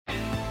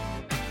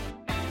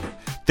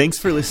Thanks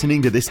for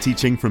listening to this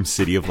teaching from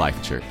City of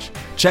Life Church.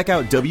 Check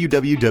out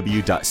www.col.tv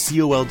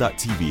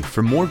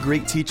for more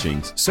great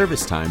teachings,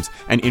 service times,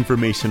 and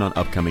information on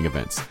upcoming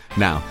events.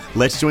 Now,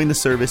 let's join the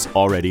service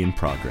already in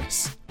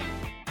progress.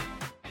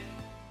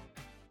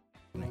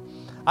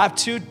 I have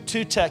two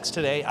texts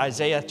today,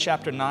 Isaiah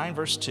chapter 9,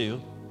 verse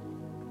 2,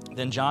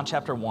 then John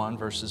chapter 1,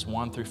 verses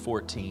 1 through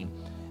 14.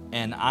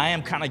 And I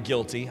am kind of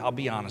guilty, I'll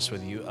be honest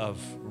with you, of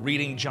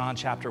reading John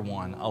chapter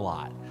 1 a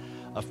lot,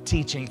 of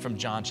teaching from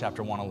John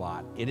chapter 1 a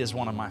lot. It is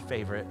one of my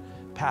favorite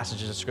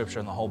passages of Scripture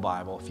in the whole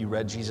Bible. If you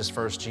read Jesus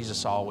First,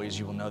 Jesus Always,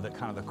 you will know that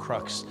kind of the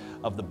crux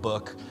of the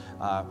book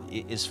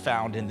is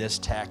found in this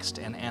text.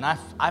 And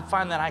I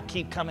find that I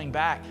keep coming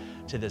back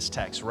to this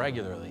text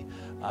regularly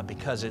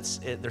because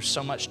there's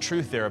so much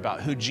truth there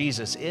about who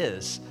Jesus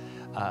is,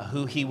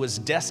 who he was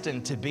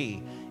destined to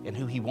be, and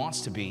who he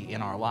wants to be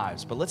in our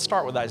lives. But let's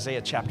start with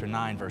Isaiah chapter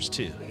 9, verse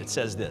 2. It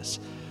says this,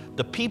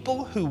 the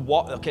people who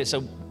walk, okay,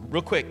 so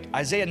real quick,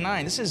 Isaiah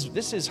 9, this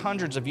is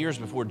hundreds of years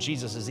before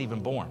Jesus is even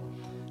born.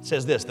 It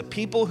says this, the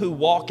people who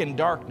walk in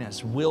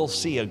darkness will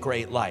see a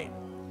great light.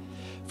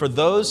 For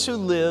those who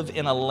live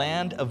in a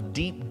land of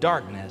deep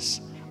darkness,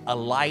 a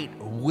light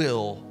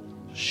will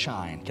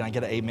shine. Can I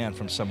get an amen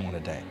from someone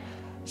today?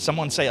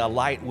 Someone say, a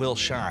light will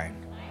shine.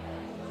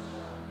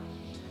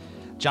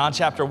 John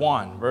chapter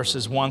 1,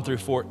 verses 1 through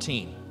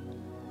 14.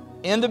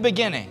 In the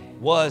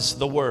beginning was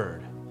the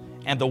Word,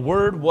 and the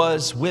Word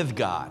was with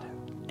God,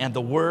 and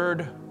the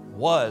Word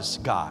was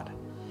God.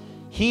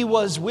 He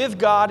was with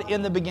God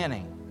in the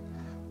beginning.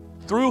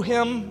 Through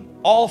him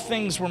all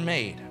things were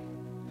made.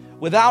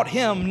 Without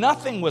him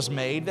nothing was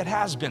made that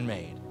has been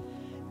made.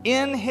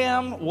 In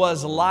him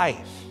was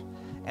life,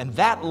 and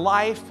that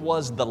life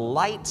was the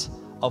light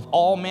of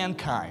all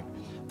mankind.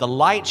 The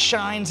light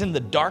shines in the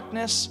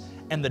darkness,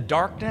 and the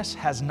darkness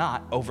has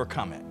not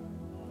overcome it.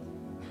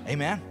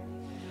 Amen.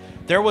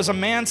 There was a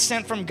man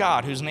sent from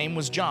God whose name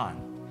was John.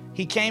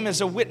 He came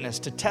as a witness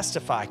to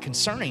testify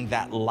concerning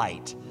that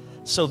light,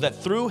 so that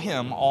through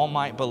him all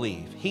might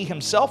believe. He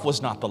himself was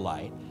not the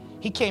light.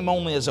 He came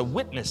only as a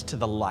witness to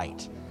the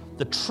light.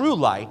 The true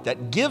light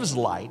that gives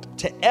light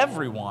to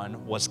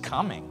everyone was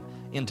coming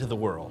into the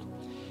world.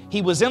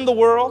 He was in the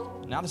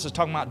world, now this is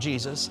talking about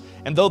Jesus,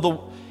 and though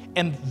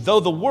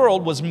the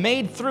world was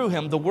made through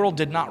him, the world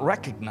did not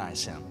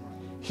recognize him.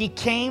 He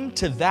came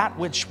to that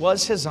which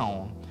was his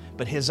own,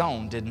 but his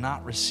own did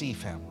not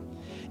receive him.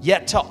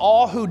 Yet to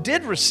all who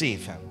did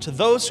receive him, to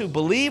those who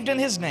believed in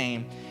his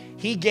name,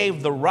 he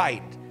gave the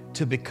right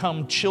to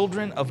become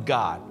children of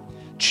God.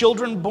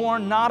 Children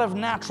born not of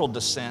natural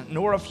descent,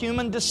 nor of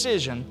human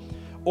decision,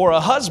 or a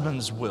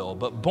husband's will,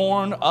 but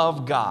born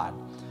of God.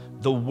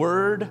 The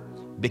Word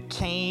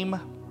became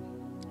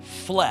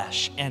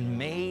flesh and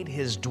made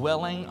his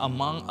dwelling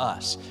among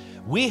us.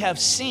 We have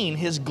seen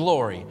his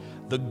glory,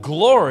 the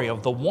glory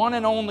of the one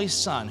and only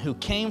Son who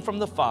came from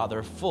the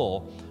Father,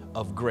 full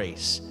of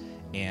grace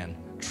and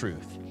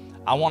truth.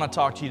 I want to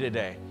talk to you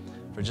today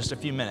for just a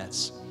few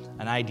minutes,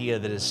 an idea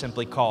that is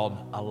simply called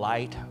a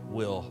light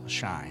will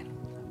shine.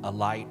 A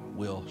light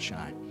will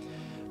shine.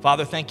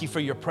 Father, thank you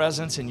for your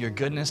presence and your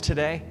goodness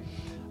today.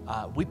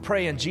 We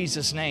pray in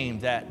Jesus'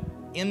 name that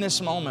in this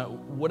moment,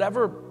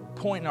 whatever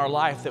point in our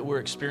life that we're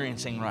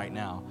experiencing right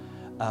now,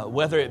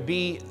 whether it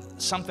be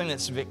something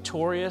that's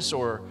victorious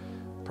or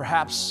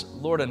perhaps,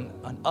 Lord, an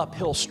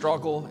uphill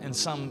struggle in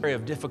some area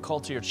of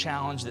difficulty or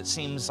challenge that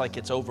seems like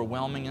it's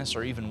overwhelming us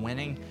or even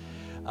winning,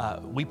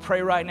 we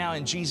pray right now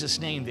in Jesus'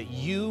 name that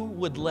you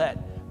would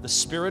let the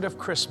spirit of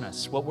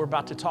Christmas, what we're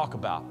about to talk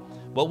about,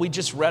 what we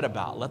just read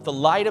about, let the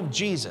light of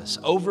Jesus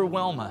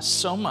overwhelm us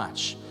so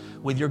much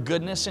with your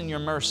goodness and your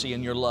mercy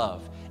and your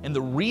love. And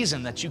the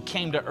reason that you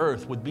came to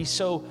earth would be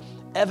so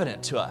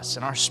evident to us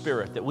in our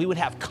spirit, that we would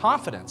have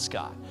confidence,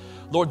 God,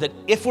 Lord, that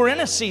if we're in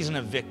a season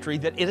of victory,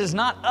 that it is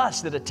not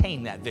us that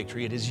attain that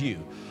victory, it is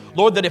you.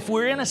 Lord, that if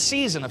we're in a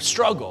season of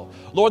struggle,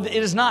 Lord, that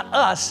it is not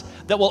us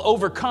that will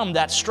overcome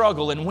that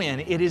struggle and win,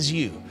 it is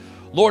you.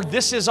 Lord,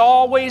 this has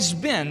always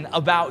been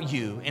about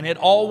you, and it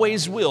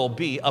always will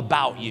be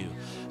about you.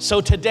 So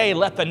today,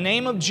 let the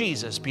name of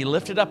Jesus be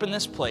lifted up in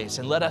this place,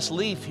 and let us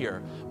leave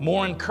here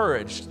more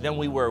encouraged than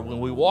we were when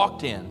we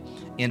walked in.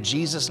 In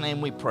Jesus' name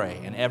we pray.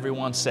 And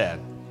everyone said,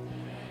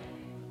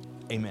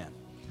 amen.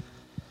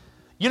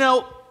 You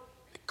know,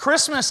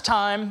 Christmas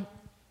time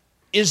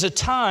is a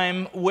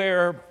time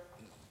where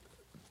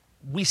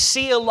we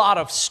see a lot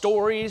of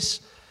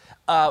stories,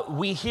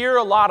 we hear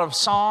a lot of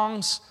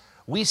songs,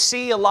 we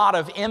see a lot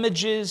of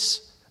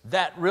images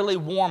that really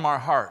warm our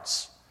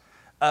hearts.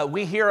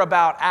 We hear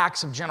about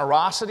acts of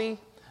generosity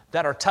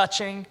that are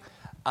touching.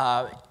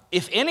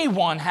 If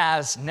anyone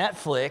has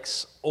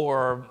Netflix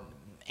or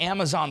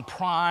Amazon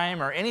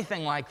Prime or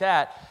anything like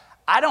that,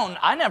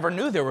 I never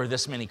knew there were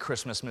this many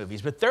Christmas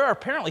movies, but there are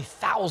apparently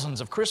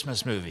thousands of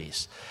Christmas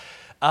movies.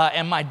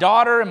 And my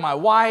daughter and my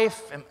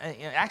wife, and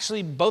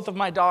actually both of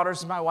my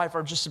daughters and my wife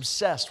are just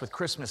obsessed with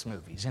Christmas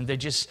movies. And they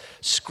just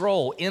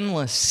scroll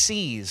endless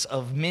seas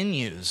of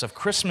menus of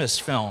Christmas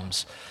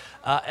films,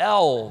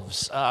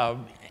 elves,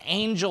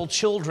 angel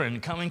children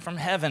coming from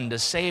heaven to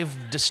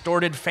save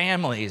distorted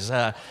families.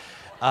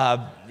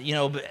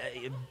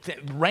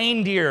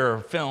 Reindeer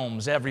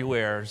films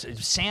everywhere.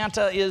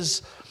 Santa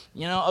is,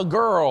 a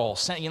girl.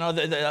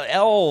 The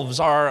elves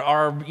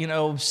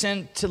are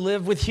sent to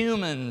live with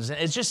humans.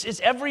 It's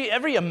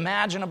every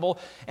imaginable,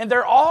 and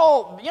they're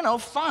all,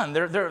 fun.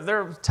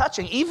 They're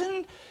touching.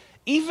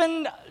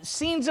 Even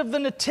scenes of the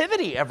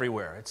nativity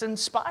everywhere. It's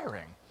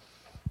inspiring.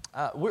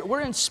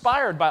 We're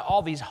inspired by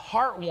all these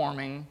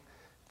heartwarming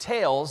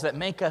tales that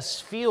make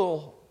us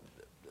feel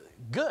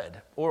good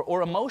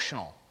or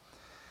emotional.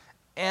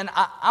 And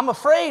I'm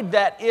afraid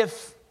that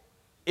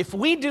if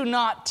we do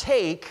not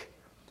take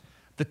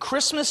the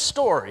Christmas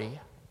story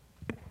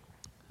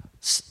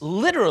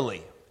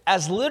literally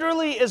as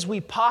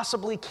we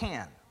possibly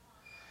can,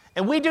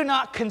 and we do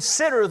not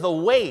consider the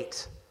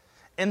weight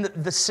and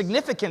the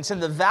significance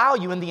and the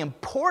value and the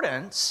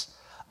importance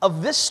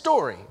of this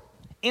story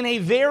in a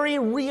very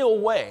real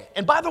way.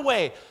 And by the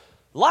way,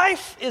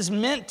 life is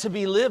meant to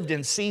be lived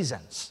in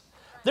seasons.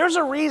 There's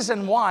a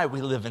reason why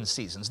we live in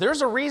seasons.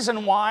 There's a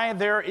reason why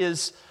there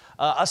is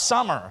a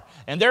summer.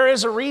 And there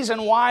is a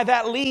reason why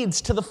that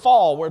leads to the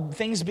fall, where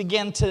things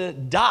begin to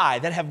die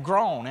that have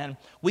grown. And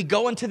we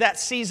go into that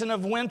season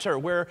of winter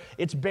where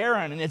it's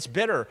barren and it's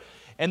bitter.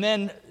 And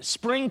then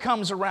spring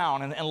comes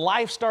around and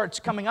life starts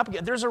coming up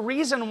again. There's a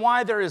reason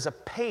why there is a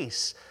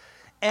pace.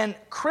 And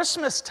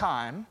Christmas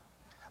time,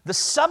 the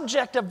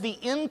subject of the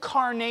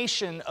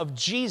incarnation of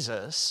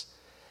Jesus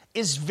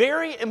is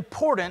very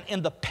important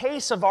in the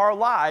pace of our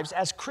lives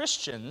as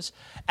Christians.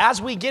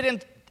 As we get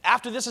in,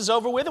 after this is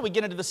over with, we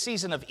get into the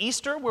season of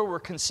Easter, where we're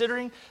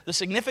considering the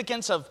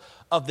significance of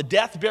the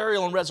death,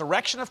 burial, and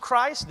resurrection of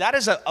Christ. That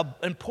is an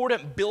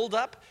important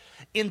buildup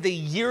in the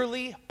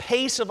yearly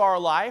pace of our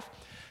life.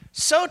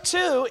 So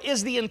too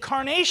is the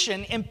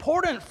incarnation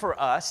important for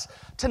us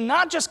to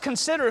not just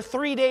consider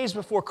 3 days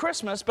before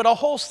Christmas, but a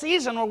whole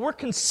season where we're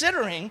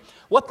considering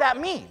what that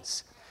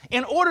means,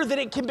 in order that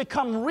it can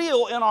become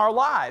real in our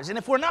lives. And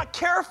if we're not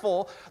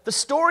careful, the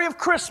story of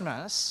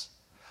Christmas,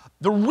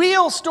 the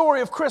real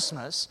story of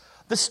Christmas,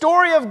 the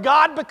story of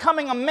God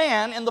becoming a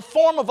man in the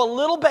form of a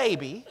little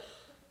baby,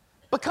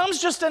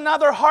 becomes just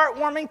another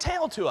heartwarming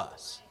tale to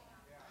us.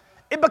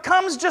 It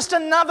becomes just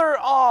another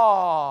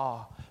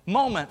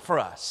moment for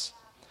us.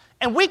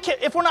 And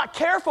if we're not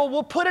careful,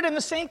 we'll put it in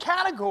the same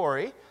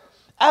category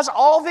as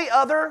all the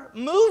other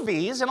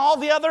movies and all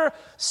the other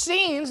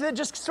scenes that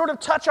just sort of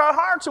touch our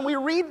hearts. And we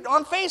read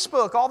on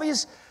Facebook all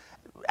these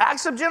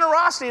acts of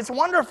generosity. It's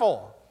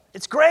wonderful.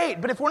 It's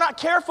great. But if we're not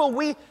careful,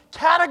 we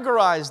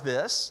categorize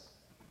this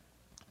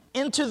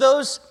into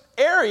those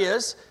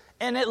areas,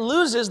 and it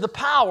loses the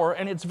power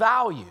and its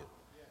value.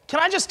 Can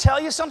I just tell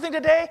you something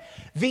today?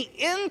 The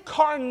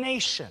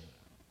incarnation.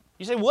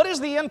 You say, what is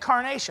the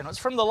incarnation? It's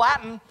from the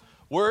Latin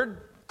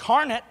word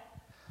carnate,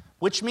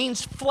 which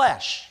means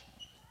flesh.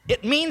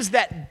 It means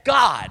that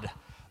God,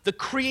 the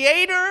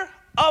creator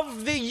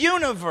of the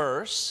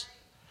universe,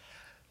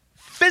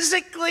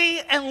 physically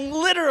and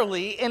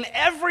literally in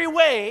every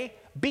way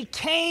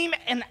became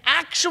an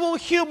actual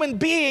human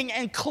being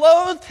and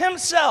clothed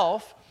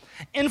himself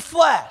in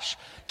flesh.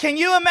 Can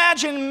you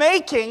imagine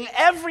making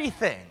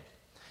everything?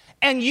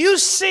 And you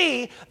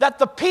see that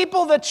the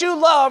people that you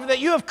love, that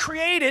you have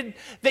created,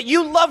 that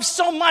you love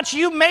so much,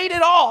 you made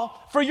it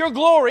all for your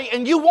glory,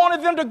 and you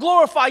wanted them to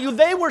glorify you.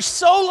 They were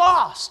so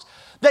lost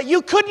that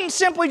you couldn't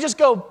simply just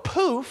go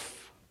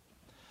poof.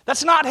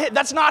 That's not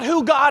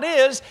who God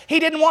is. He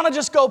didn't want to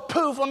just go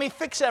poof, let me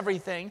fix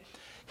everything.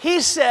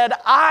 He said,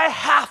 I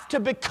have to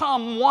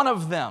become one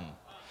of them.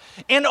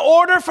 In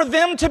order for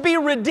them to be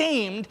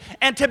redeemed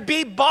and to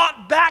be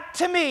bought back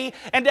to me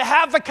and to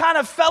have the kind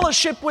of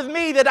fellowship with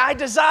me that I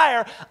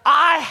desire,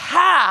 I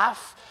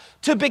have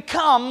to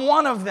become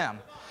one of them.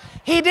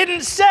 He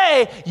didn't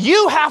say,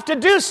 you have to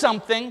do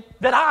something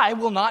that I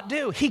will not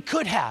do. He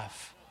could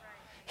have.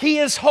 He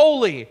is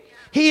holy.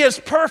 He is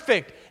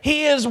perfect.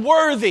 He is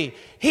worthy.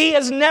 He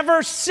has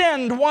never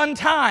sinned one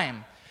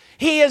time.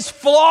 He is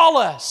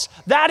flawless.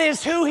 That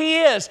is who He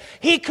is.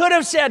 He could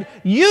have said,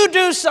 you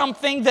do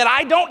something that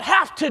I don't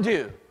have to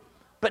do.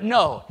 But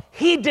no,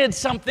 He did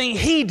something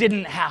He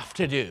didn't have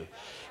to do.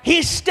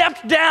 He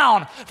stepped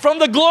down from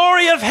the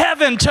glory of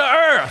heaven to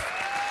earth.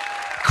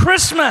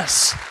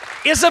 Christmas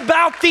is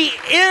about the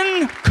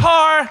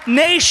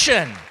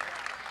incarnation.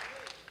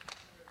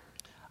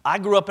 I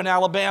grew up in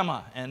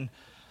Alabama, and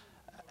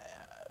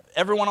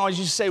everyone always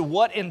used to say,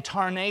 what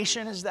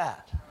incarnation is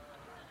that?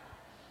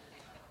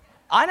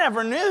 I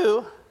never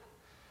knew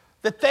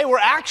that they were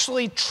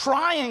actually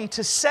trying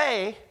to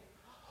say,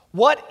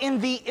 what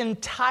in the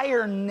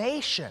entire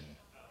nation?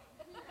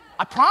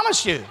 I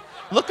promise you,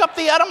 look up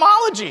the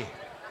etymology.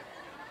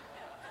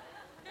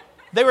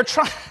 They were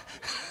trying.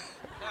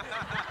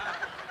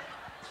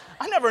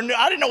 I never knew.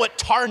 I didn't know what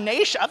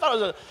tarnation. I thought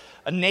it was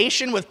a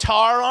nation with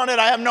tar on it.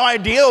 I have no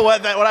idea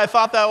what I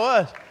thought that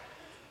was.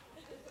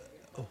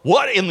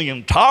 What in the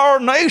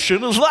entire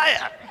nation is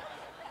that?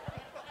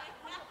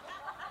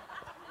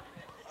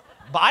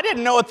 But I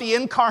didn't know what the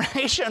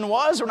incarnation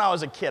was when I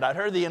was a kid. I'd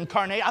heard the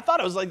incarnation. I thought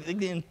it was like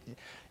the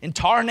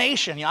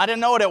incarnation. I didn't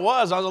know what it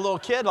was. I was a little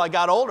kid. I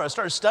got older. I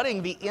started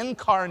studying the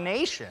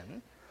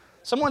incarnation.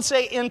 Someone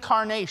say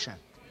incarnation.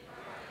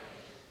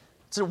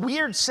 It's a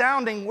weird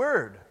sounding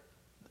word.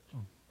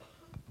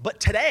 But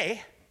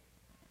today,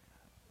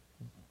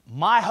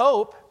 my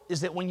hope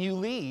is that when you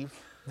leave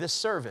this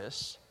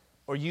service,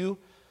 or you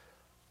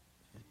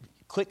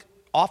click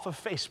off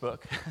of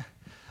Facebook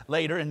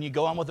later and you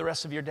go on with the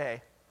rest of your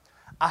day,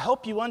 I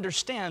hope you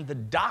understand the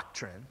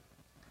doctrine,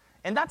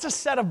 and that's a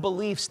set of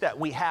beliefs that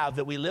we have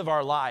that we live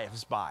our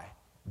lives by.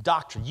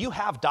 Doctrine. You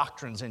have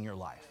doctrines in your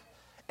life.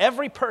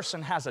 Every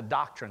person has a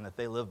doctrine that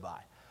they live by.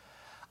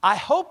 I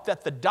hope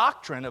that the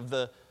doctrine of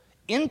the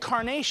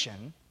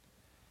incarnation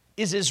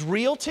is as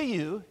real to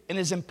you and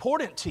as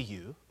important to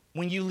you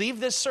when you leave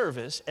this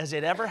service as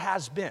it ever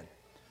has been.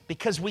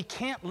 Because we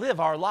can't live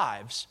our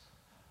lives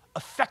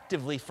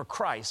effectively for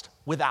Christ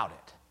without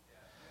it.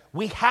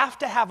 We have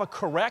to have a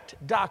correct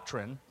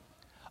doctrine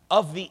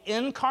of the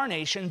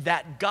incarnation,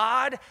 that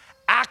God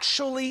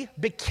actually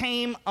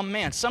became a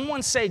man.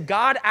 Someone say,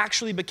 God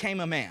actually became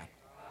a man.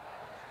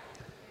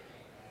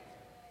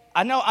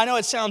 I know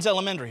it sounds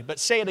elementary, but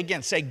say it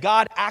again. Say,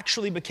 God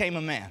actually became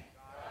a man.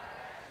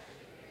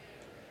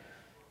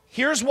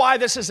 Here's why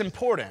this is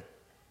important.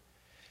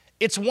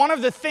 It's one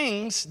of the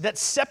things that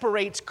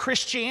separates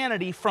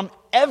Christianity from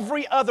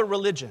every other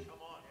religion.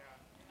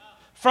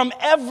 From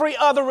every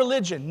other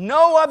religion.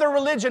 No other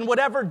religion would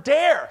ever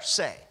dare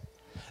say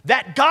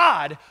that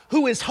God,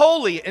 who is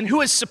holy and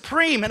who is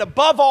supreme and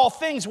above all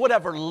things, would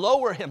ever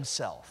lower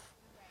himself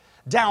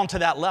down to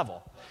that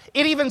level.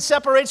 It even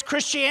separates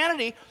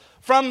Christianity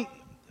from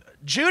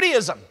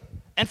Judaism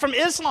and from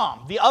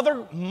Islam, the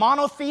other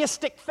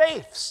monotheistic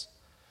faiths.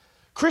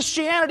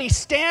 Christianity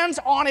stands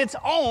on its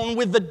own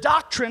with the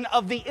doctrine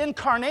of the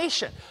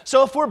incarnation.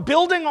 So if we're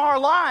building our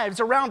lives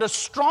around a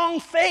strong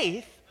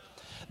faith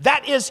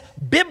that is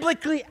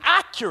biblically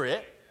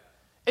accurate,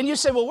 and you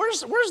say, well,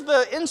 where's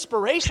the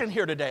inspiration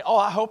here today? Oh,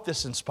 I hope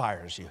this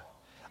inspires you.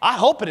 I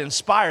hope it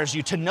inspires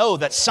you to know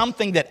that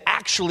something that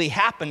actually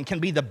happened can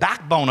be the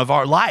backbone of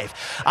our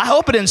life. I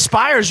hope it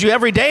inspires you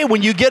every day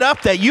when you get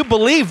up that you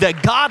believe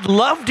that God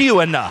loved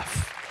you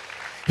enough.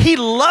 He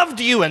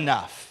loved you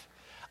enough.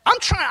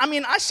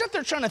 I sit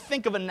there trying to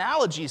think of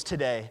analogies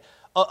today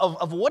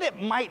of what it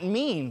might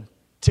mean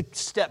to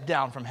step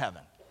down from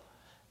heaven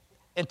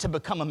and to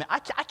become a man. I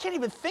can't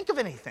even think of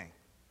anything.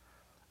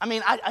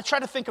 I try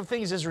to think of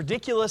things as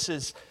ridiculous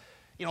as,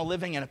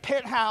 living in a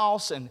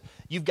penthouse and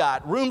you've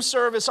got room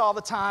service all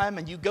the time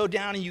and you go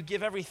down and you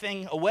give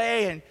everything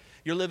away and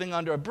you're living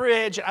under a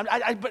bridge.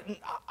 But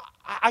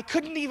I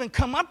couldn't even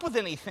come up with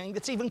anything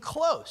that's even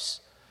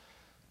close.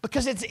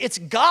 Because it's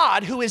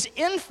God who is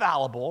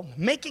infallible,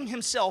 making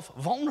himself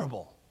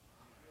vulnerable.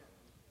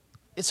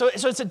 So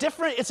it's a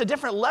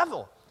different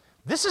level.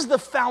 This is the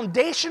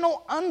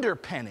foundational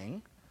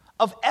underpinning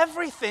of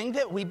everything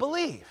that we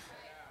believe.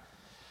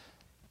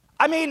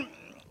 I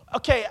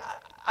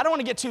don't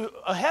want to get too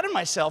ahead of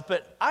myself,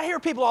 but I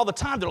hear people all the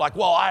time, they're like,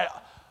 well,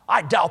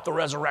 I doubt the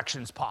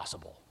resurrection's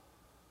possible.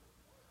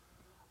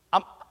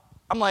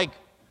 I'm like,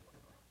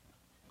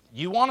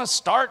 you want to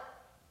start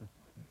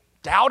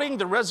doubting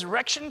the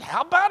resurrection?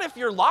 How about, if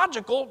you're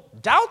logical,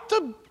 doubt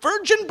the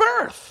virgin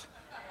birth?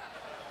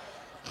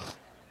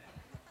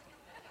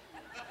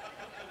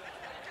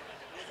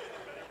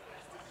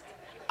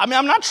 I'm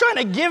not trying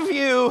to give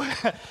you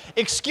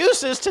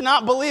excuses to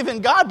not believe in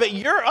God, but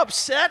you're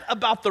upset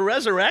about the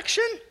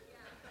resurrection?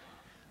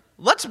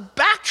 Let's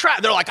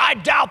backtrack. They're like, I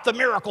doubt the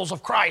miracles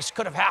of Christ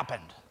could have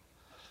happened.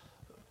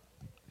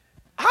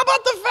 How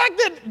about the fact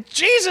that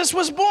Jesus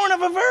was born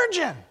of a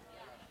virgin?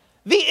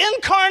 The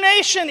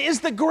incarnation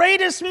is the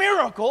greatest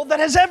miracle that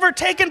has ever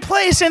taken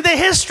place in the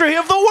history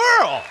of the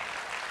world.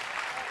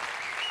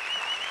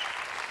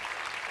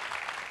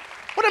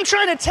 What I'm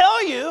trying to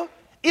tell you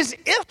is,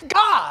 if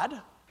God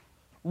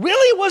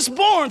really was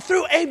born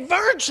through a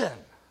virgin,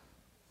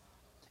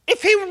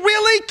 if he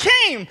really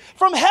came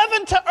from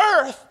heaven to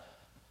earth,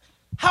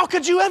 how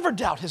could you ever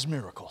doubt his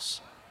miracles?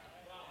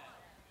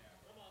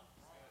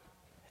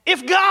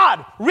 If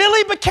God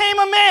really became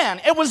a man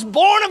and was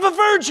born of a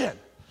virgin,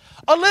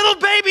 a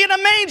little baby in a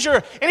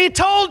manger, and he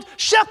told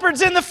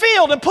shepherds in the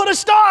field and put a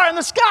star in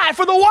the sky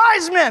for the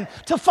wise men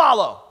to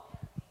follow.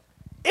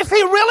 If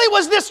he really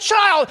was this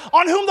child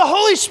on whom the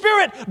Holy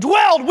Spirit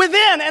dwelled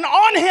within and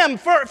on him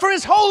for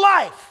his whole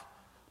life,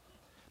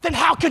 then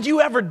how could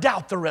you ever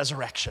doubt the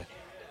resurrection?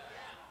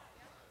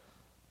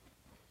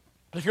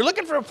 But if you're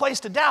looking for a place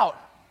to doubt,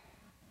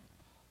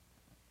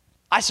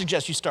 I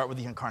suggest you start with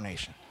the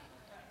incarnation.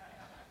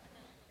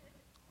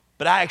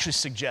 But I actually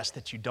suggest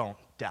that you don't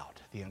doubt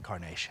the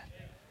incarnation.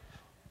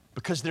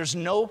 Because there's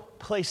no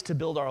place to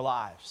build our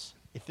lives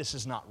if this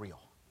is not real.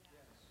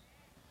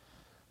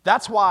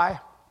 That's why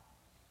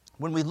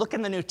when we look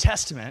in the New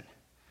Testament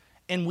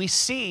and we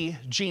see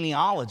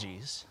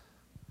genealogies,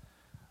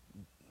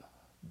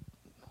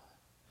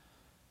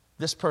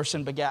 This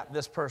person begat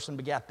this person,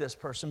 begat this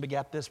person,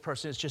 begat this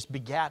person. It's just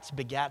begats,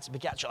 begats,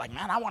 begats. You're like,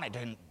 man, I wanted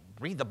to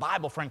read the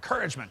Bible for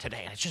encouragement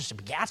today. And it's just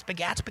begats,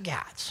 begats,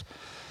 begats.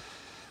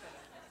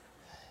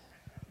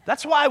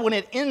 That's why when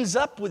it ends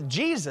up with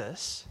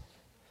Jesus,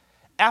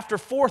 after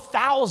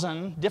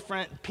 4,000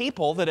 different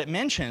people that it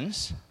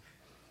mentions,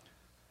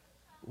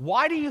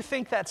 why do you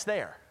think that's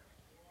there?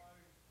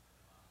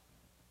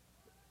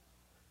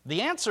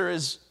 The answer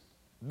is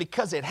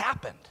because it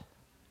happened.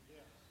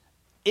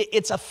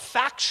 It's a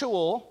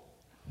factual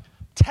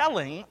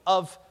telling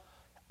of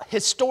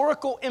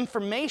historical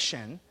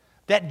information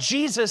that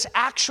Jesus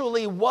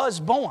actually was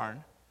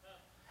born,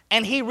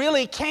 and he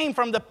really came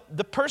from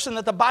the person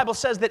that the Bible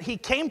says that he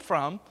came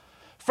from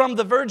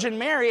the Virgin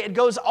Mary. It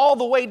goes all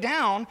the way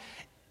down.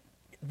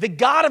 The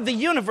God of the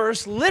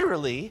universe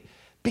literally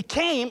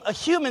became a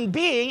human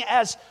being,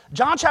 as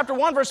John chapter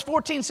 1 verse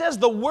 14 says,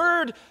 the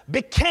Word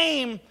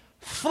became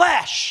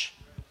flesh,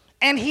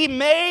 and he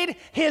made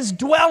his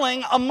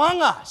dwelling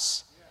among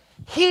us.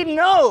 He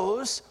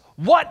knows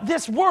what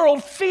this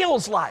world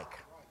feels like.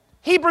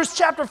 Hebrews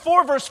chapter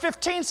 4 verse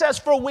 15 says,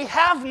 for we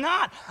have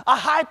not a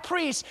high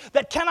priest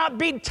that cannot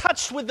be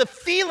touched with the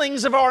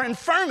feelings of our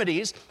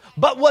infirmities,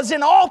 but was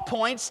in all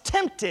points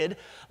tempted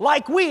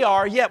like we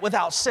are, yet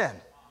without sin.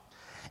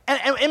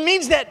 And it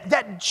means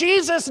that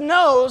Jesus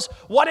knows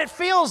what it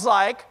feels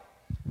like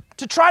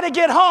to try to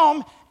get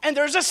home and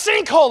there's a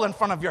sinkhole in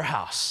front of your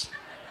house.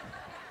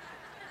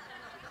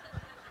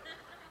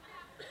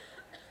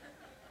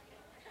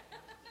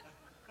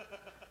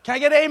 Can I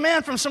get an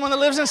amen from someone that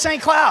lives in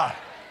St. Cloud?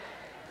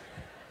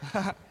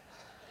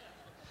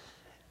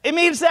 It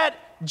means that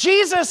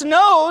Jesus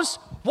knows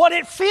what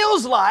it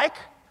feels like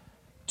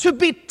to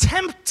be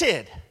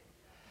tempted.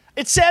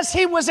 It says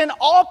he was in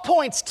all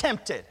points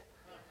tempted.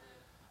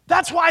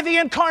 That's why the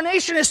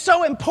incarnation is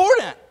so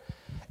important,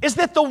 is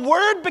that the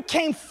Word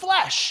became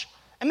flesh.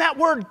 And that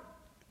word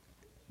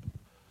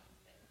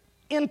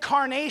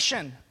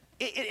incarnation,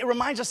 it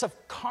reminds us of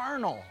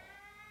carnal.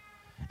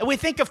 And we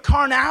think of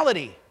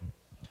carnality.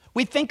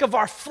 We think of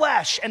our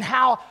flesh and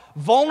how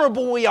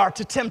vulnerable we are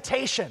to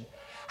temptation,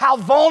 how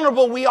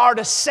vulnerable we are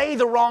to say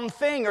the wrong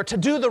thing or to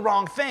do the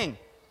wrong thing.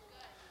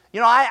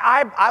 You know,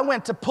 I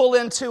went to pull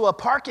into a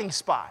parking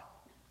spot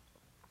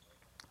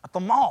at the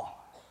mall.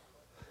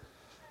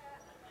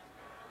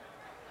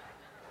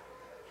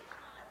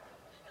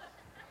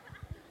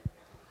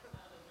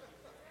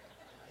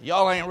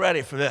 Y'all ain't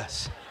ready for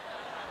this.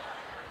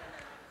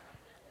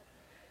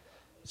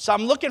 So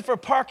I'm looking for a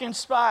parking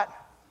spot.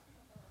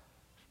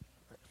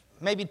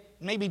 Maybe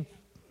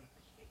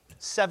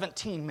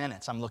 17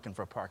 minutes I'm looking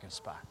for a parking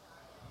spot.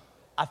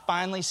 I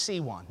finally see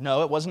one.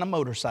 No, it wasn't a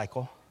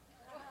motorcycle.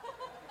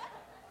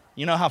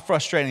 You know how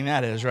frustrating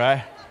that is,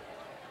 right?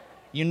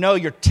 You know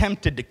you're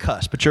tempted to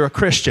cuss, but you're a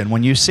Christian.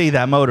 When you see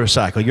that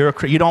motorcycle,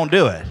 you don't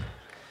do it.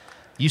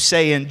 You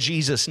say, in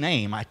Jesus'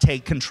 name, I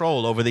take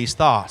control over these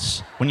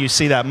thoughts when you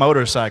see that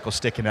motorcycle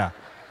sticking out.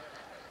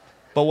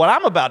 But what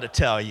I'm about to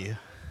tell you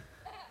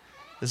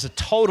is a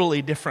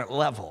totally different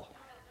level.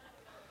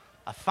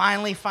 I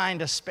finally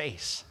find a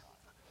space.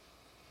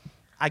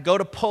 I go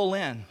to pull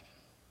in.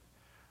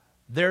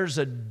 There's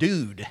a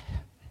dude.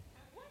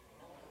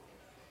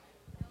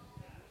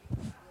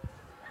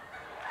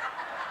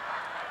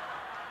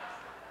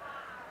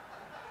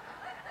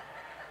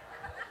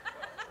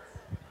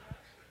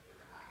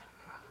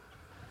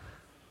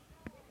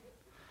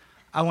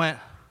 I went,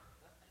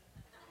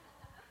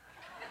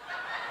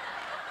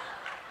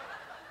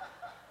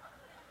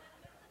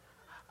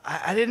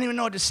 I didn't even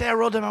know what to say. I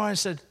rolled down my window and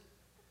said,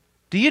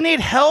 do you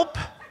need help?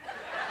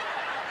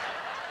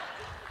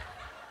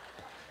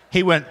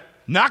 He went,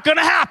 not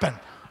gonna happen.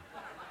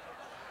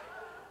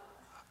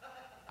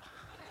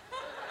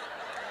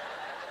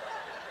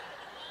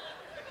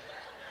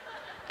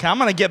 Okay, I'm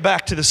gonna get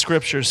back to the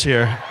scriptures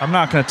here. I'm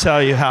not gonna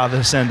tell you how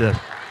this ended.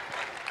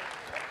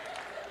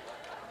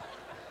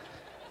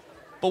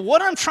 But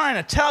what I'm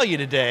trying to tell you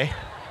today,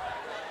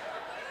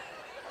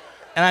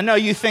 and I know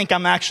you think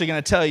I'm actually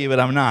going to tell you, but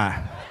I'm not.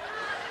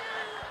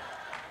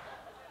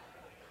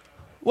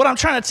 What I'm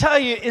trying to tell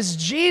you is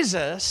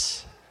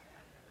Jesus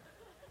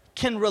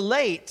can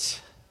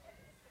relate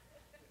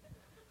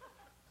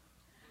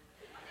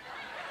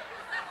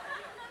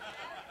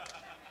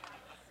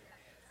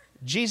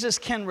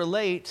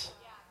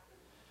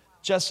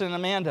Justin and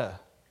Amanda,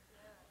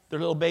 their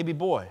little baby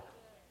boy.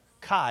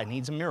 Kai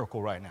needs a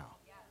miracle right now.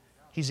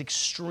 He's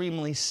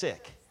extremely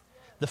sick.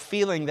 The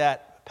feeling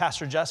that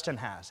Pastor Justin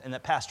has and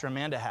that Pastor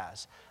Amanda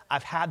has,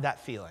 I've had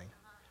that feeling.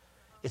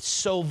 It's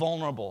so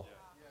vulnerable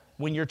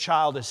when your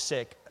child is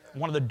sick.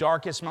 One of the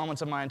darkest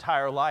moments of my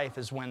entire life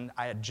is when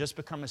I had just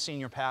become a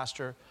senior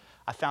pastor.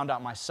 I found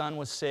out my son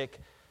was sick.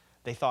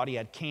 They thought he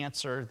had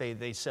cancer.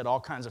 They said all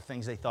kinds of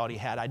things they thought he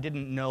had. I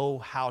didn't know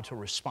how to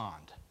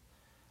respond.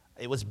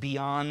 It was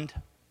beyond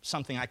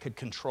something I could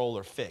control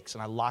or fix,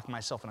 and I locked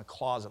myself in a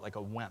closet like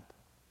a wimp.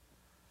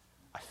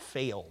 I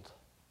failed.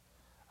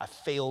 I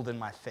failed in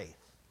my faith.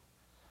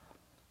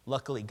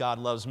 Luckily, God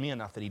loves me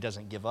enough that he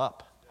doesn't give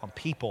up on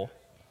people,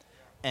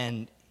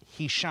 and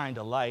he shined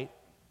a light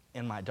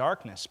in my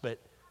darkness. But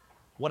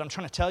what I'm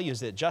trying to tell you is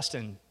that,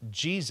 Justin,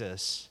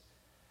 Jesus,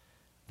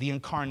 the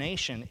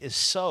incarnation, is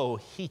so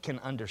he can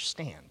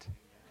understand.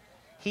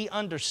 He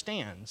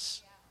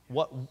understands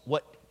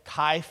what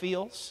Kai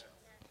feels.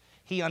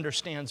 He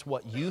understands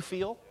what you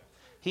feel.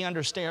 He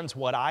understands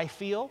what I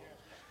feel.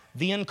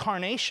 The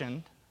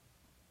incarnation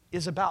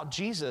is about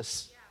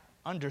Jesus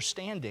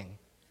understanding.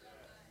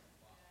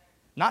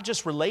 Not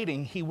just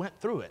relating, he went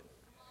through it,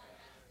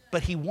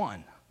 but he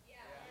won.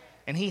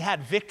 And he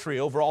had victory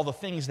over all the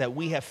things that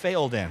we have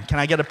failed in. Can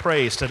I get a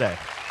praise today?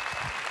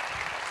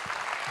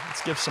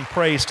 Let's give some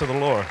praise to the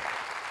Lord.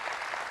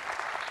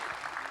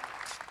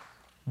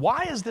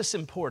 Why is this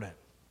important?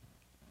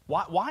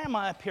 Why am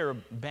I up here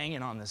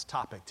banging on this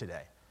topic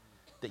today?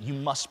 That you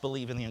must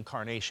believe in the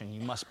incarnation.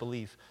 You must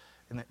believe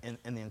in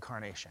the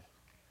incarnation.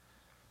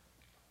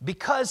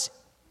 Because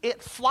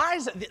it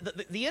flies,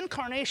 the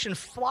incarnation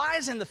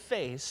flies in the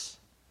face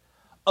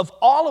of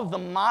all of the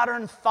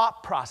modern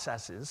thought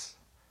processes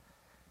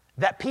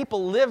that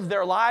people live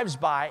their lives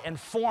by and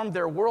form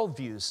their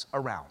worldviews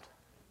around.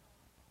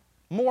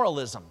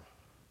 Moralism.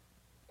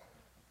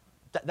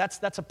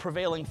 That's a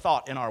prevailing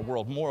thought in our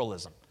world,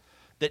 moralism.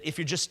 That if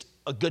you're just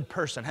a good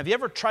person. Have you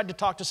ever tried to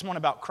talk to someone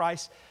about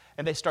Christ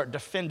and they start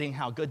defending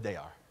how good they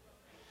are?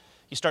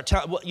 You start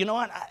telling, well, you know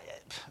what?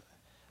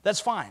 That's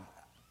fine.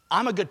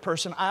 I'm a good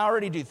person. I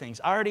already do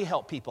things. I already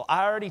help people.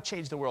 I already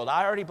change the world.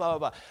 I already blah,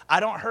 blah, blah. I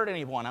don't hurt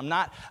anyone.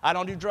 I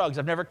don't do drugs.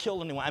 I've never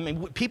killed anyone. I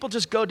mean, people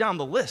just go down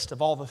the list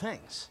of all the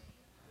things.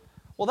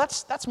 Well,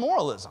 that's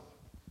moralism.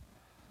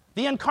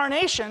 The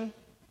incarnation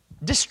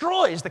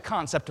destroys the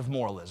concept of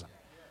moralism.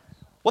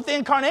 What the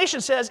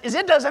incarnation says is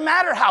it doesn't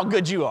matter how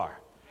good you are.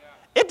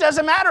 It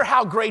doesn't matter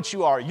how great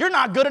you are. You're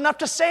not good enough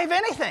to save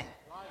anything.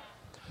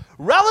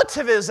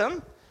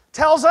 Relativism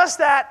tells us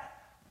that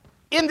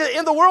in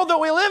the world that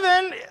we live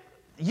in,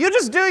 you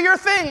just do your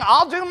thing,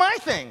 I'll do my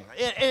thing.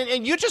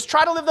 And you just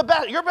try to live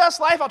your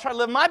best life, I'll try to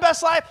live my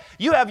best life.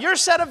 You have your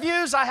set of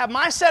views, I have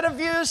my set of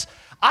views.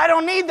 I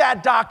don't need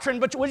that doctrine,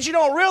 but what you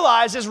don't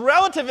realize is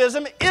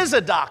relativism is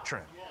a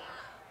doctrine.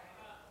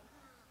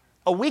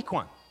 A weak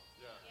one.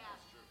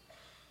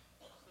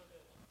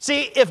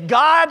 See, if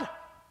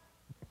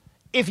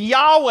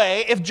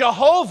Yahweh, if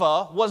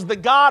Jehovah was the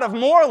God of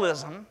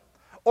moralism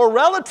or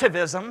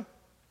relativism,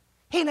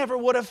 he never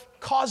would have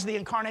caused the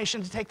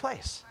incarnation to take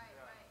place.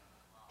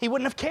 He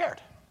wouldn't have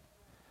cared.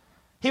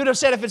 He would have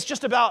said, if it's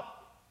just about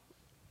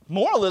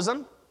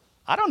moralism,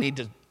 I don't need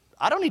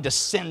to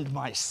send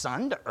my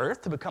son to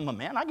earth to become a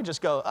man. I could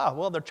just go, oh,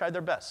 well, they've tried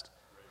their best.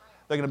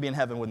 They're going to be in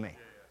heaven with me.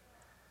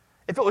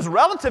 If it was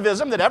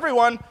relativism that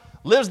everyone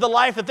lives the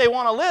life that they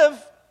want to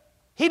live,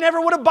 he never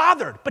would have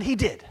bothered, but he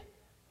did.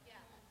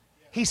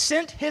 He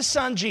sent his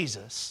son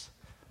Jesus.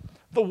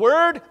 The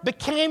Word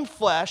became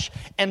flesh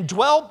and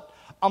dwelt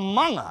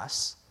among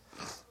us.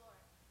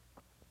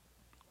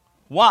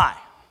 Why?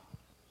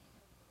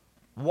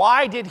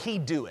 Why did he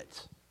do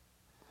it?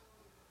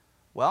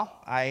 Well,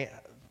 I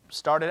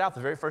started out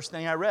the very first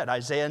thing I read,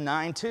 Isaiah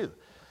 9:2.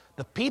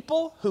 The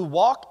people who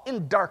walk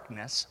in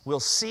darkness will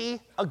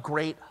see a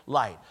great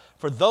light.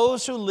 For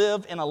those who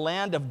live in a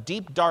land of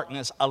deep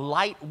darkness, a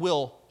light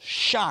will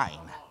shine.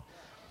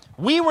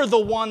 We were the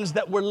ones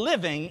that were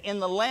living in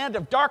the land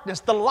of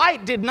darkness. The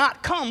light did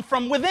not come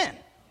from within.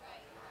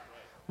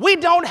 We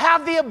don't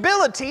have the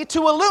ability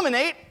to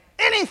illuminate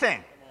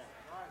anything.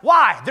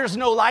 Why? There's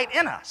no light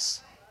in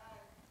us.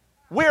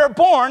 We're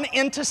born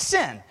into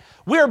sin.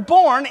 We're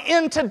born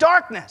into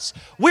darkness.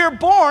 We're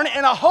born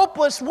in a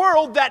hopeless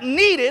world that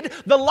needed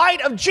the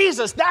light of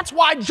Jesus. That's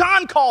why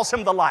John calls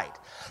him the light.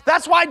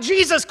 That's why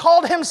Jesus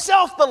called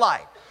himself the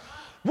light.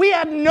 We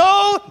had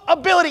no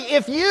ability.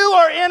 If you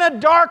are in a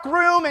dark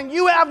room and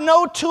you have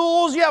no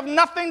tools, you have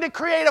nothing to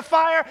create a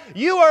fire,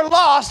 you are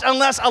lost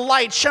unless a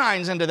light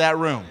shines into that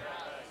room.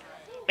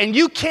 And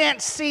you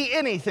can't see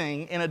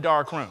anything in a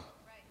dark room.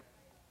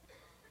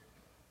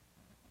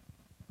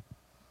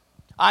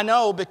 I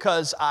know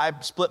because I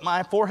split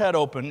my forehead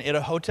open at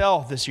a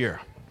hotel this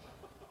year.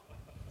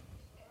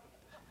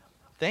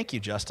 Thank you,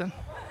 Justin.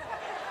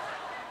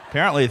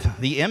 Apparently,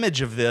 the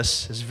image of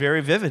this is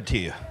very vivid to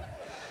you.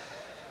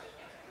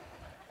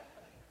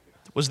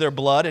 Was there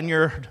blood in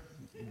your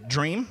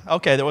dream?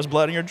 Okay, there was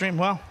blood in your dream.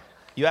 Well,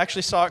 you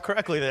actually saw it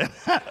correctly then.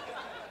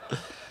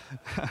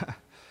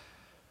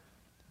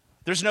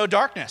 There's no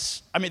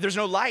darkness. I mean, there's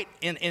no light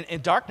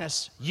in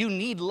darkness. You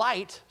need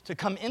light to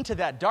come into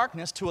that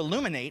darkness to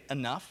illuminate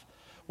enough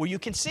where you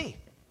can see.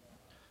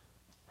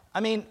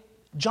 I mean,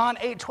 John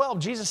 8:12,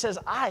 Jesus says,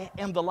 I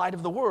am the light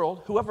of the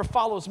world. Whoever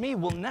follows me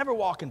will never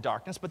walk in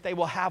darkness, but they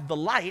will have the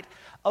light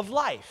of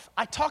life.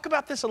 I talk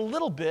about this a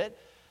little bit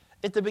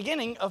at the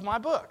beginning of my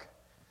book.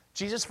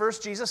 Jesus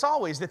first, Jesus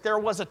always. That there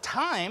was a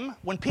time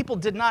when people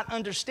did not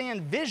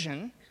understand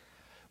vision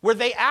where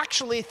they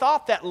actually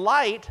thought that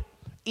light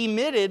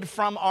emitted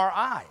from our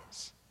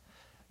eyes.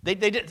 I'm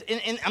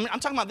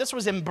talking about this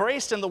was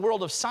embraced in the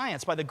world of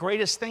science by the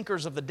greatest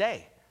thinkers of the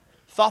day.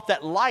 thought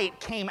that light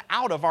came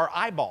out of our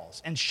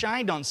eyeballs and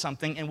shined on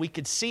something and we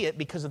could see it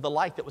because of the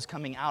light that was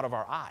coming out of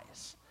our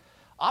eyes.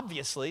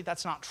 Obviously,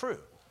 that's not true.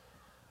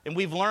 And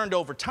we've learned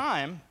over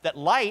time that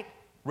light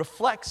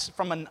reflects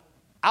from an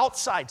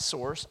outside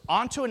source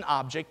onto an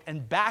object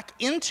and back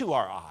into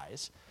our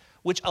eyes,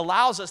 which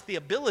allows us the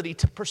ability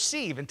to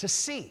perceive and to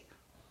see.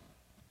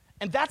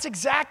 And that's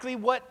exactly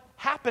what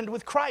happened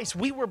with Christ.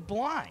 We were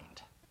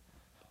blind.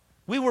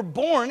 We were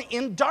born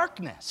in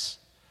darkness.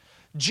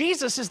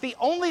 Jesus is the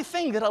only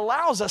thing that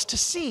allows us to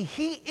see.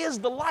 He is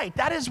the light.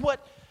 That is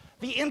what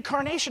the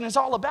incarnation is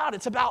all about.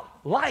 It's about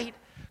light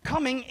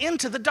coming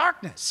into the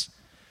darkness.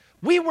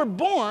 We were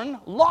born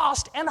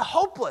lost and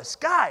hopeless.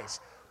 Guys,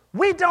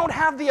 we don't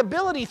have the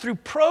ability through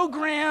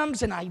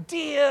programs and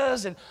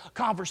ideas and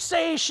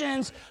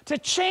conversations to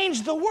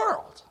change the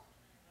world.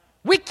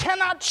 We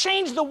cannot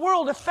change the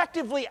world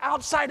effectively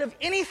outside of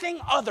anything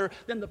other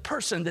than the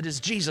person that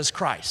is Jesus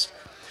Christ.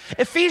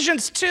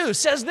 Ephesians 2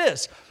 says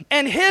this,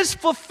 and his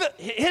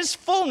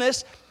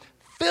fullness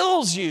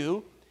fills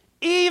you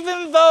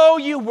even though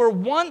you were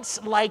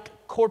once like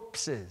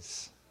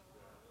corpses,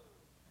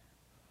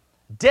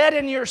 dead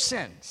in your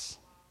sins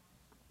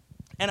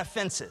and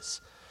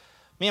offenses.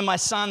 Me and my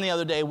son the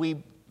other day,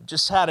 we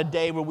just had a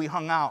day where we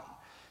hung out,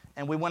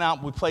 and we went out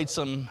and we played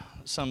some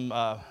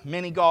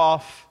mini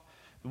golf.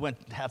 We went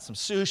and had some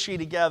sushi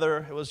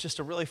together. It was just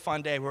a really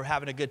fun day. We were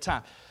having a good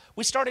time.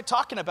 We started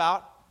talking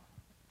about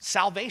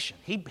salvation.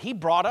 He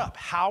brought up,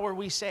 how are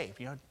we saved?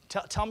 You know,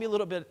 tell me a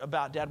little bit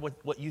about, Dad,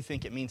 what you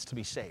think it means to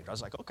be saved. I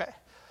was like, okay.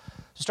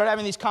 So started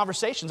having these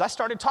conversations. I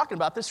started talking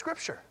about this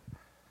scripture.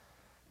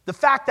 The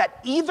fact that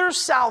either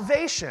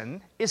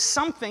salvation is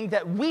something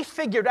that we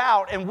figured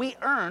out and we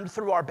earned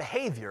through our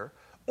behavior,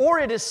 or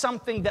it is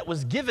something that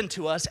was given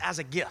to us as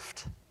a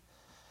gift.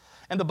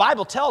 And the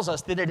Bible tells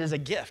us that it is a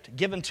gift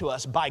given to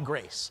us by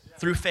grace,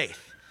 through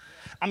faith.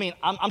 I mean,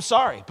 I'm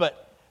sorry,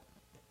 but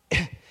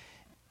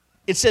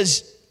it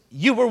says,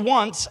 you were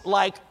once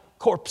like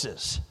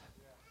corpses.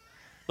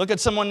 Look at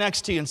someone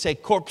next to you and say,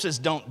 corpses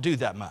don't do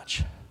that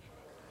much.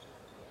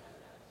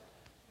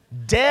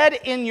 Dead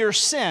in your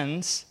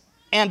sins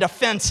and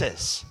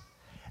offenses.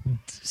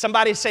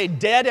 Somebody say,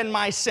 dead in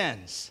my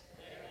sins.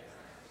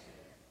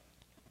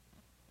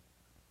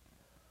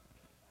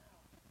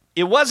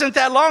 It wasn't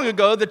that long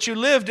ago that you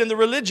lived in the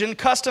religion,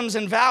 customs,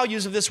 and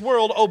values of this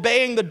world,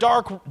 obeying the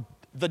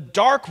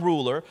dark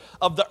ruler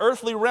of the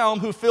earthly realm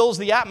who fills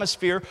the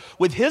atmosphere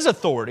with his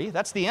authority,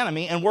 that's the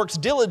enemy, and works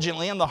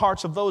diligently in the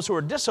hearts of those who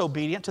are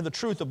disobedient to the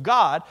truth of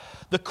God.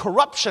 The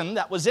corruption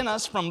that was in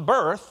us from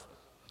birth,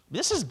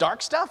 this is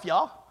dark stuff,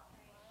 y'all.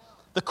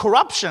 The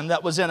corruption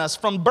that was in us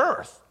from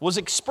birth was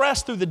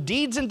expressed through the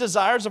deeds and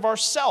desires of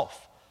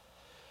ourself.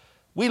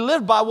 We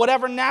lived by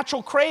whatever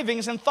natural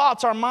cravings and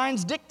thoughts our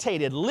minds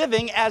dictated,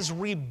 living as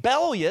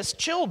rebellious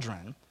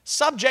children,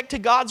 subject to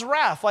God's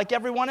wrath like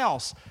everyone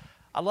else.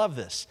 I love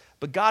this.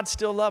 But God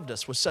still loved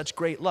us with such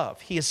great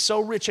love. He is so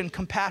rich in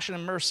compassion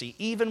and mercy.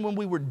 Even when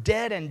we were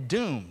dead and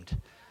doomed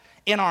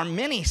in our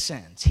many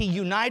sins, He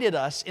united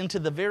us into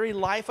the very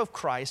life of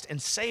Christ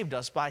and saved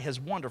us by His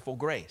wonderful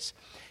grace.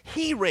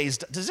 He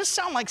raised, does this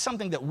sound like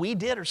something that we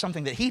did or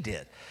something that He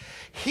did?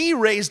 He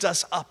raised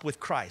us up with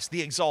Christ,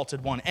 the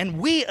exalted one, and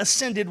we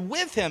ascended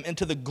with Him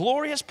into the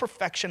glorious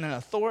perfection and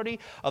authority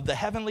of the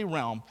heavenly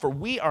realm, for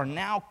we are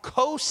now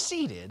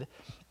co-seated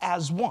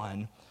as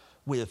one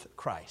with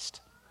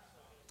Christ.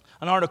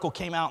 An article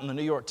came out in the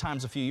New York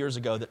Times a few years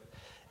ago,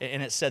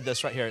 and it said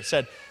this right here. It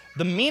said,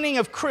 the meaning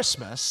of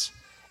Christmas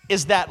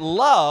is that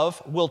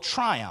love will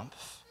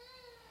triumph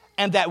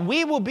and that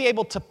we will be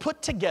able to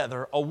put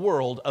together a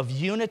world of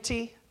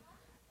unity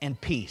and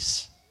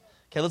peace.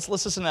 Okay, let's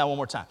listen to that one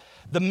more time.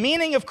 The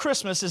meaning of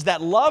Christmas is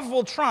that love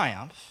will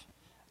triumph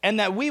and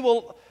that we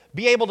will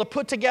be able to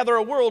put together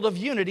a world of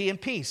unity and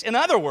peace. In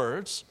other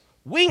words,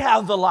 we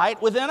have the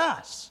light within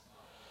us.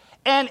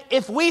 And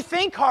if we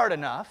think hard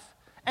enough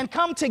and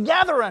come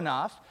together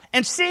enough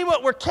and see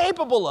what we're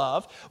capable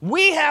of,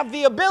 we have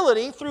the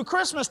ability through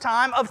Christmas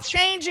time of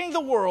changing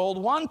the world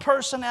one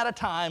person at a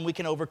time. We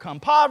can overcome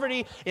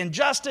poverty,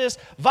 injustice,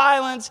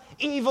 violence,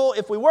 evil.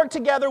 If we work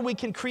together, we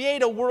can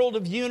create a world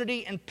of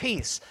unity and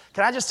peace.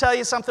 Can I just tell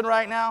you something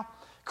right now?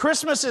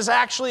 Christmas is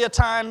actually a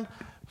time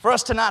for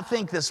us to not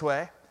think this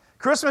way.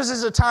 Christmas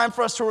is a time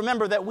for us to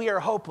remember that we are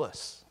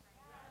hopeless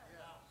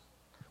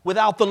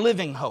without the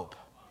living hope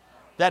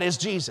that is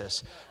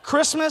Jesus.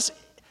 Christmas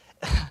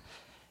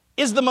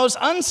is the most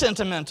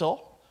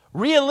unsentimental,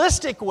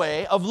 realistic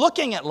way of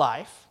looking at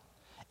life.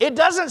 It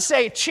doesn't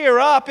say, cheer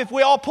up, if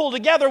we all pull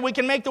together, we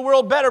can make the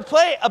world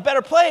a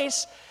better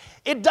place.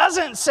 It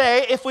doesn't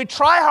say, if we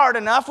try hard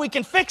enough, we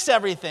can fix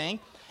everything.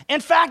 In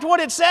fact, what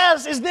it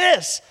says is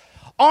this: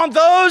 on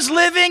those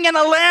living in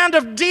a land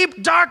of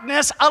deep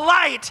darkness, a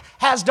light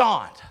has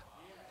dawned.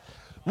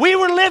 We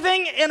were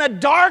living in a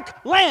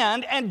dark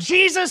land, and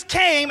Jesus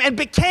came and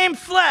became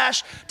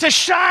flesh to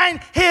shine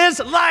His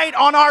light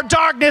on our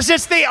darkness.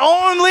 It's the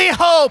only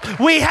hope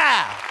we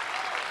have.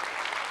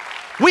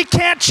 We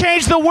can't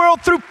change the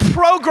world through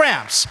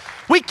programs.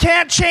 We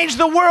can't change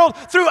the world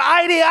through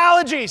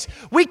ideologies.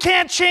 We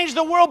can't change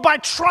the world by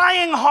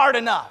trying hard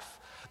enough.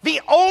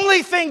 The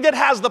only thing that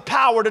has the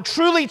power to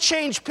truly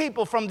change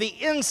people from the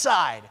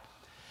inside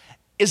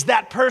is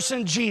that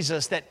person,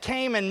 Jesus, that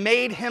came and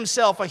made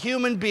himself a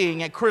human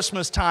being at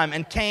Christmas time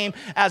and came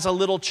as a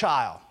little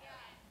child.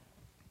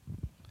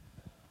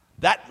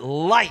 That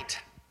light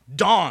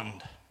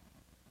dawned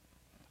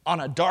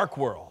on a dark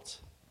world.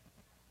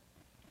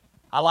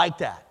 I like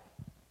that.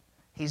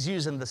 He's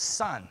using the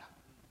sun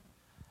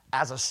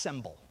as a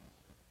symbol.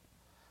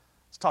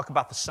 Let's talk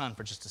about the sun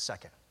for just a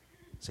second.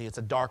 See, it's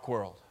a dark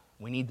world.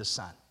 We need the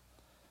sun.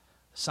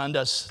 The sun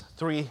does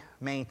three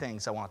main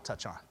things I want to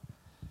touch on.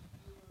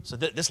 So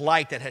this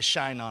light that has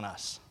shined on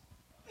us.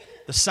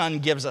 The sun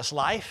gives us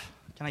life.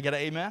 Can I get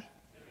an amen?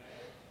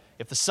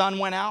 If the sun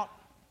went out,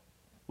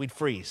 we'd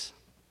freeze.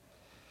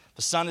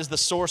 The sun is the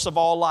source of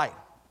all light.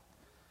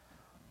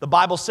 The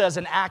Bible says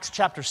in Acts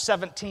chapter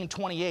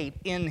 17:28,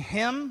 in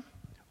him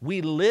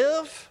we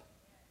live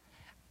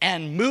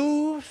and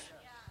move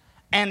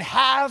and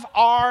have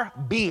our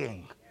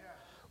being.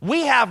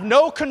 We have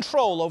no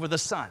control over the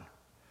sun.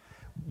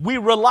 We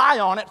rely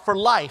on it for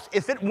life.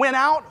 If it went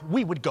out,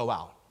 we would go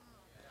out.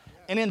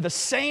 And in the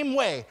same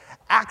way,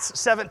 Acts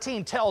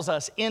 17 tells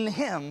us, in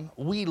him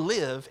we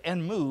live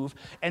and move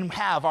and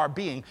have our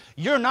being.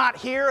 You're not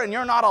here and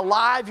you're not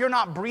alive, you're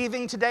not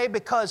breathing today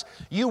because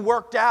you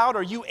worked out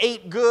or you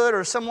ate good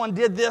or someone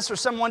did this or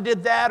someone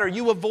did that or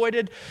you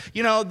avoided,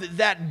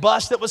 that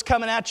bus that was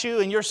coming at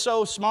you and you're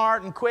so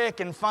smart and quick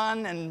and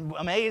fun and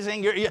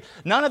amazing.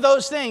 None of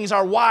those things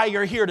are why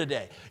you're here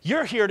today.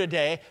 You're here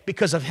today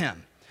because of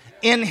him.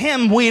 In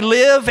him we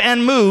live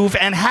and move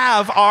and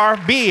have our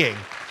being.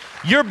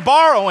 You're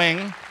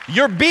borrowing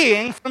your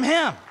being from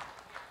him.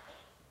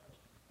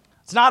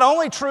 It's not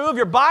only true of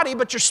your body,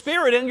 but your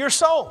spirit and your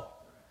soul.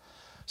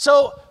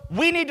 So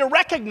we need to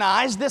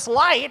recognize this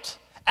light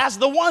as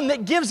the one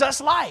that gives us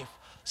life.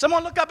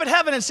 Someone look up at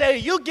heaven and say,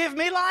 you give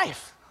me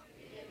life.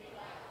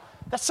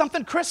 That's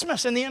something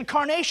Christmas and the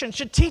incarnation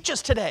should teach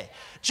us today.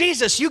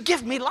 Jesus, you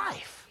give me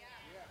life.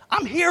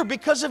 I'm here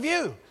because of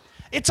you.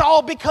 It's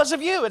all because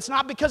of you. It's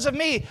not because of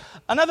me.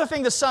 Another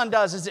thing the sun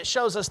does is it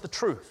shows us the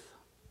truth.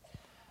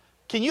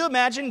 Can you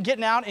imagine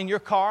getting out in your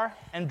car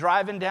and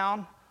driving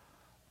down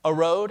a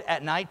road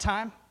at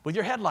nighttime with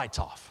your headlights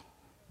off?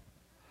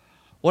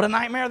 What a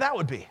nightmare that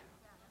would be.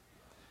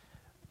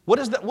 What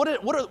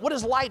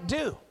does light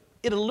do?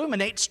 It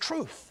illuminates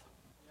truth.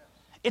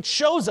 It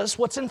shows us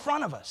what's in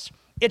front of us.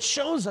 It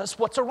shows us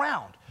what's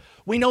around.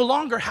 We no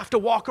longer have to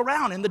walk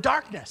around in the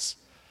darkness.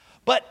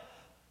 But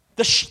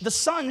the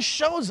sun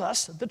shows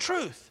us the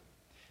truth.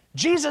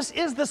 Jesus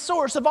is the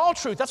source of all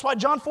truth. That's why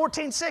John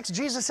 14:6,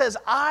 Jesus says,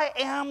 I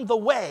am the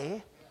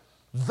way,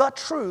 the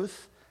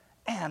truth,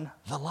 and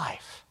the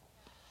life.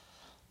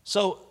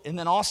 So, and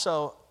then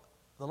also,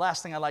 the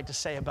last thing I'd like to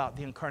say about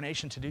the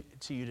incarnation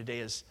to you today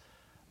is,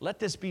 let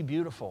this be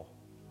beautiful,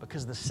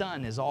 because the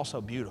sun is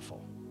also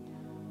beautiful.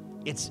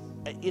 It's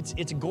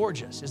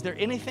gorgeous. Is there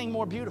anything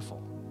more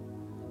beautiful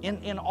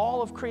in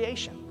all of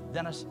creation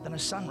than a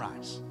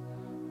sunrise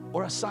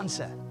or a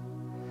sunset?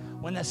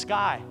 When the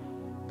sky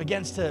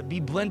begins to be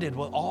blended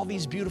with all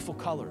these beautiful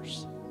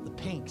colors, the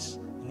pinks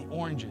and the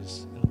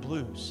oranges and the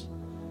blues.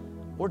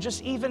 Or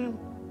just even,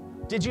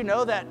 did you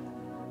know that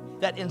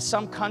in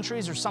some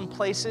countries or some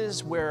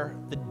places where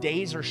the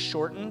days are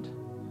shortened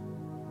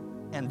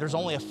and there's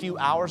only a few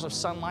hours of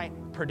sunlight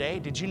per day,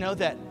 did you know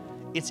that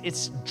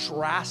it's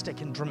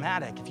drastic and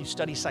dramatic, if you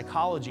study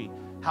psychology,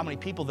 how many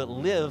people that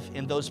live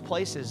in those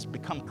places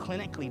become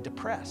clinically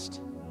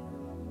depressed?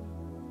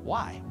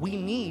 Why? We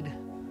need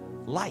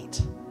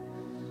light.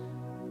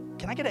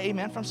 Can I get an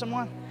amen from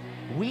someone?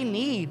 We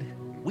need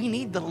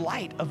the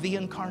light of the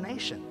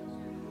incarnation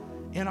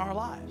in our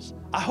lives.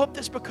 I hope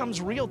this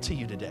becomes real to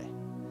you today.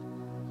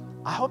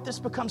 I hope this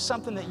becomes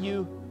something that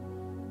you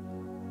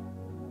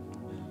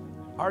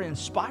are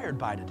inspired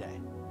by today.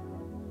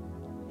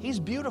 He's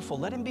beautiful.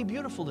 Let him be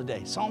beautiful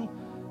today. Psalm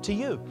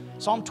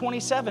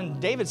 27,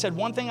 David said,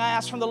 one thing I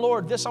ask from the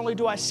Lord, this only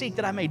do I seek,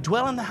 that I may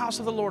dwell in the house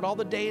of the Lord all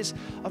the days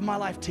of my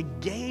life, to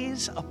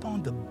gaze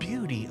upon the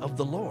beauty of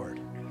the Lord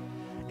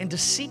and to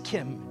seek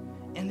him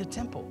in the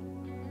temple.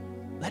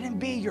 Let him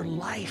be your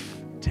life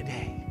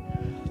today.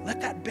 Let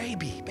that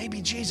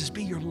baby Jesus,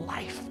 be your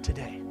life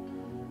today.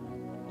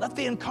 Let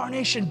the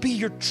incarnation be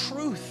your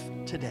truth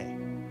today.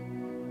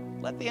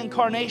 Let the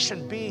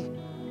incarnation be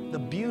the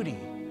beauty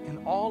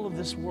in all of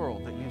this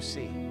world that you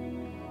see,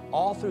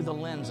 all through the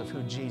lens of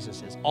who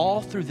Jesus is,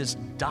 all through this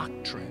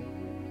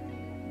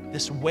doctrine,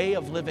 this way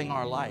of living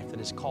our life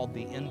that is called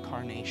the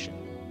incarnation.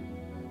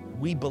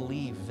 We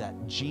believe that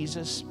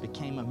Jesus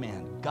became a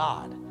man.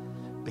 God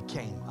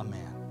became a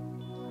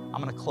man.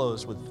 I'm going to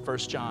close with 1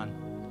 John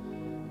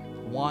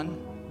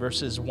 1,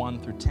 verses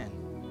 1 through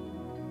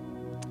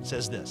 10. It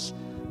says this,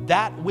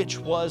 that which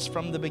was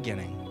from the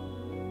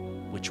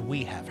beginning, which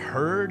we have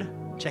heard,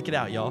 check it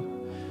out, y'all.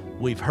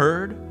 We've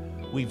heard,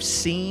 we've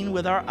seen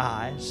with our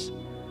eyes,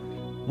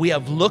 we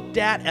have looked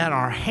at and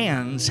our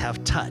hands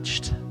have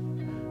touched.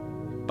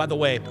 By the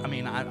way, I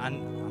mean,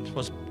 I'm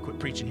supposed to quit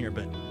preaching here,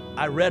 but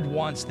I read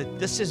once that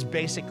this is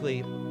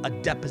basically a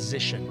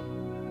deposition.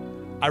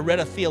 I read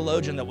a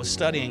theologian that was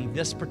studying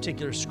this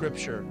particular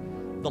scripture.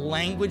 The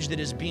language that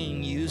is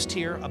being used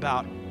here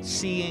about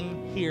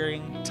seeing,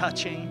 hearing,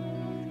 touching,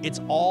 it's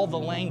all the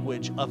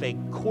language of a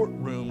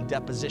courtroom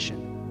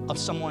deposition, of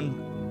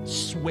someone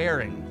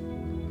swearing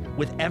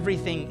with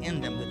everything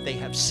in them that they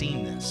have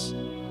seen this.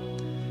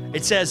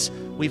 It says,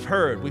 we've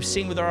heard, we've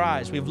seen with our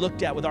eyes, we've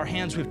looked at with our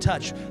hands, we've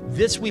touched.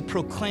 This we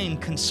proclaim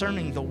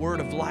concerning the word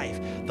of life.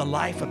 The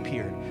life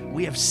appeared.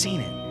 We have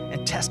seen it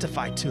and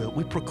testified to it.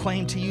 We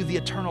proclaim to you the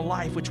eternal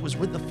life which was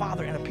with the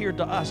Father and appeared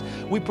to us.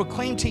 We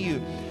proclaim to you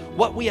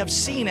what we have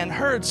seen and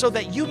heard, so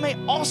that you may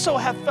also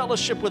have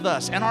fellowship with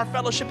us. And our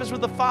fellowship is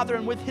with the Father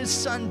and with his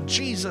Son,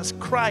 Jesus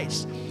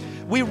Christ.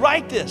 We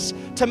write this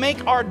to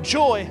make our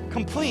joy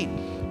complete.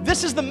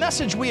 This is the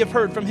message we have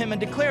heard from him and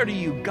declare to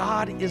you: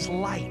 God is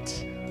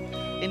light,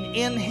 and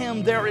in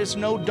him there is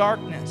no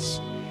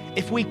darkness.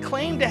 If we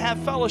claim to have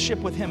fellowship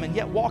with him and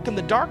yet walk in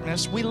the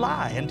darkness, we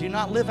lie and do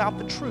not live out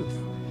the truth.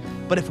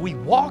 But if we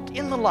walk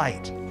in the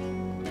light,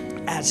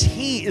 as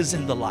he is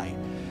in the light,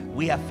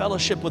 we have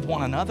fellowship with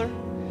one another,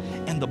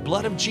 and the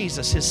blood of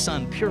Jesus, his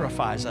Son,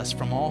 purifies us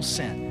from all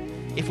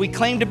sin. If we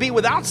claim to be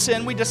without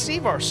sin, we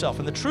deceive ourselves,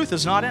 and the truth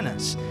is not in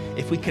us.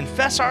 If we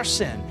confess our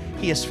sin,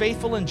 he is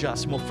faithful and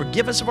just and will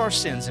forgive us of our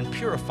sins and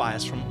purify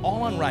us from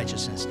all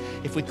unrighteousness.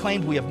 If we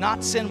claim we have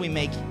not sinned, we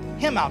make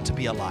him out to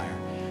be a liar,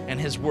 and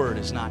his word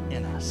is not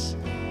in us.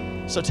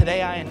 So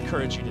today I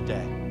encourage you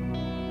today,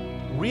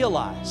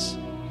 realize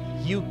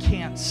you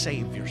can't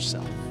save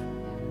yourself.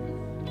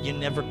 You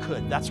never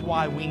could. That's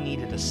why we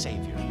needed a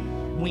Savior.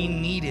 We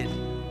needed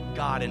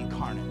God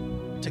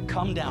incarnate to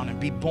come down and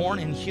be born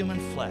in human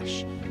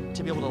flesh,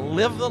 to be able to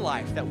live the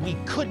life that we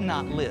could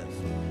not live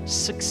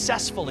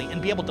successfully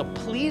and be able to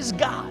please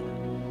God.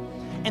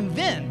 And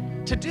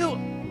then to do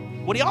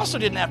what he also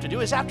didn't have to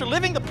do is, after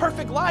living the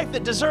perfect life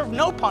that deserved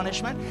no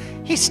punishment,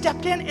 he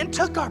stepped in and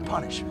took our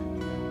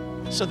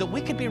punishment so that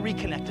we could be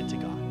reconnected to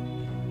God.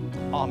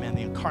 Oh man,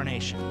 the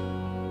incarnation.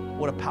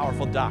 What a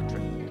powerful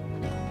doctrine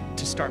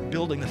to start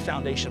building the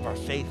foundation of our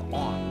faith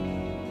on.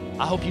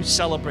 I hope you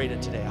celebrate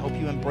it today. I hope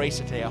you embrace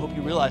it today. I hope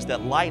you realize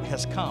that light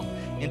has come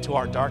into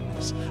our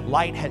darkness.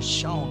 Light has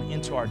shone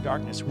into our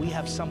darkness. We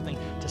have something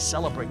to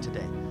celebrate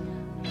today.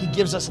 He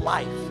gives us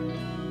life.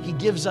 He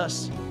gives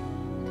us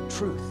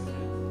truth.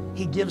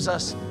 He gives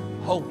us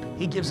hope.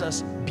 He gives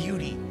us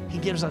beauty. He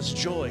gives us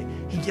joy.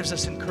 He gives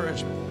us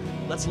encouragement.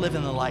 Let's live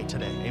in the light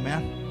today.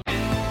 Amen.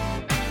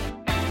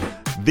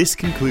 This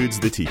concludes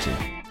the teaching.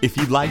 If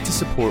you'd like to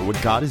support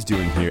what God is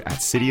doing here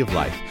at City of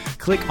Life,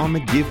 click on the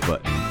Give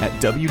button at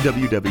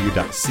www.col.tv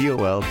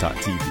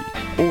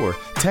or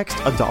text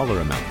a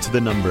dollar amount to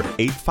the number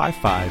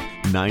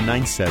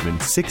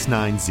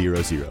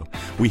 855-997-6900.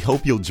 We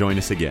hope you'll join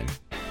us again.